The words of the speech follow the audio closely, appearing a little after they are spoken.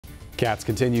CATS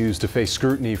continues to face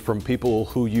scrutiny from people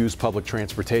who use public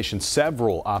transportation.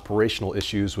 Several operational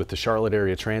issues with the Charlotte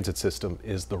area transit system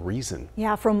is the reason.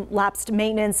 Yeah, from lapsed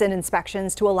maintenance and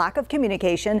inspections to a lack of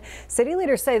communication, city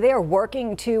leaders say they are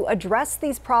working to address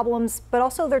these problems, but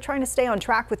also they're trying to stay on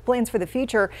track with plans for the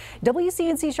future.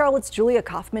 WCNC Charlotte's Julia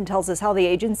Kaufman tells us how the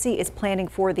agency is planning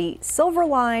for the Silver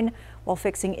Line while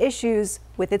fixing issues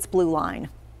with its Blue Line.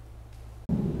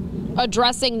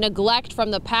 Addressing neglect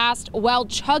from the past while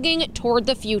chugging toward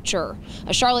the future.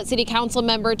 A Charlotte City Council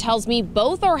member tells me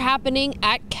both are happening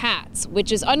at CATS,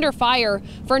 which is under fire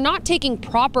for not taking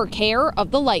proper care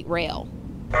of the light rail.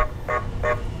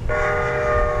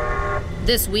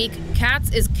 This week,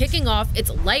 CATS is kicking off its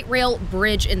light rail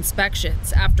bridge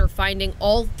inspections after finding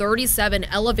all 37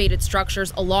 elevated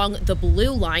structures along the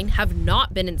Blue Line have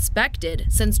not been inspected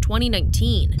since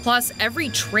 2019. Plus, every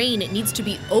train needs to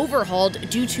be overhauled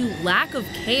due to lack of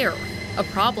care, a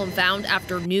problem found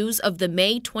after news of the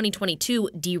May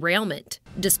 2022 derailment.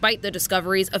 Despite the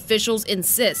discoveries, officials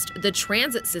insist the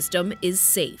transit system is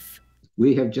safe.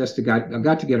 We have just got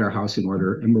to get our house in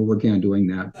order, and we're working on doing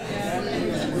that.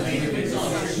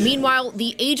 Meanwhile,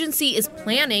 the agency is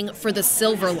planning for the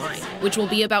Silver Line, which will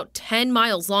be about 10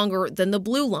 miles longer than the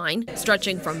Blue Line,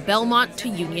 stretching from Belmont to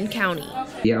Union County.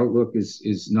 The outlook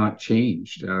is not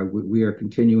changed. We are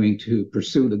continuing to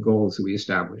pursue the goals that we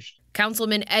established.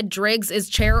 Councilman Ed Driggs is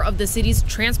chair of the city's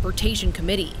Transportation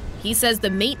Committee. He says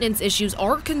the maintenance issues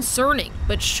are concerning,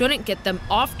 but shouldn't get them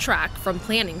off track from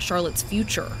planning Charlotte's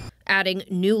future. Adding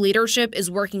new leadership is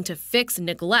working to fix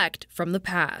neglect from the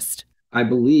past. I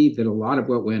believe that a lot of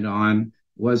what went on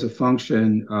was a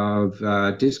function of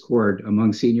discord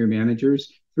among senior managers,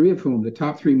 three of whom, the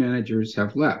top three managers,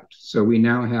 have left. So we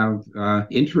now have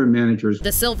interim managers.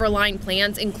 The Silver Line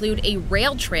plans include a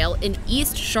rail trail in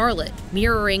East Charlotte,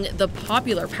 mirroring the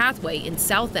popular pathway in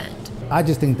South End. I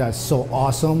just think that's so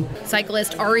awesome.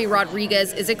 Cyclist Ari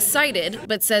Rodriguez is excited,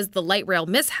 but says the light rail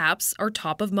mishaps are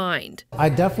top of mind. I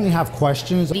definitely have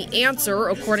questions. The answer,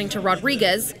 according to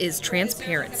Rodriguez, is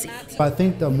transparency. I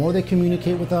think the more they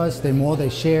communicate with us, the more they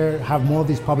share, have more of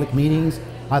these public meetings,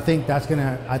 I think that's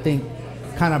gonna,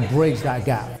 kind of bridge that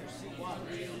gap.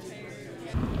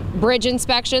 Bridge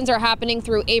inspections are happening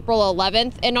through April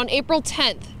 11th, and on April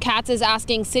 10th, CATS is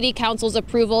asking City Council's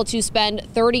approval to spend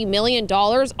 $30 million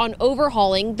on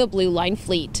overhauling the Blue Line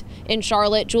fleet. In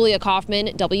Charlotte, Julia Kaufman,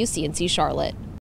 WCNC Charlotte.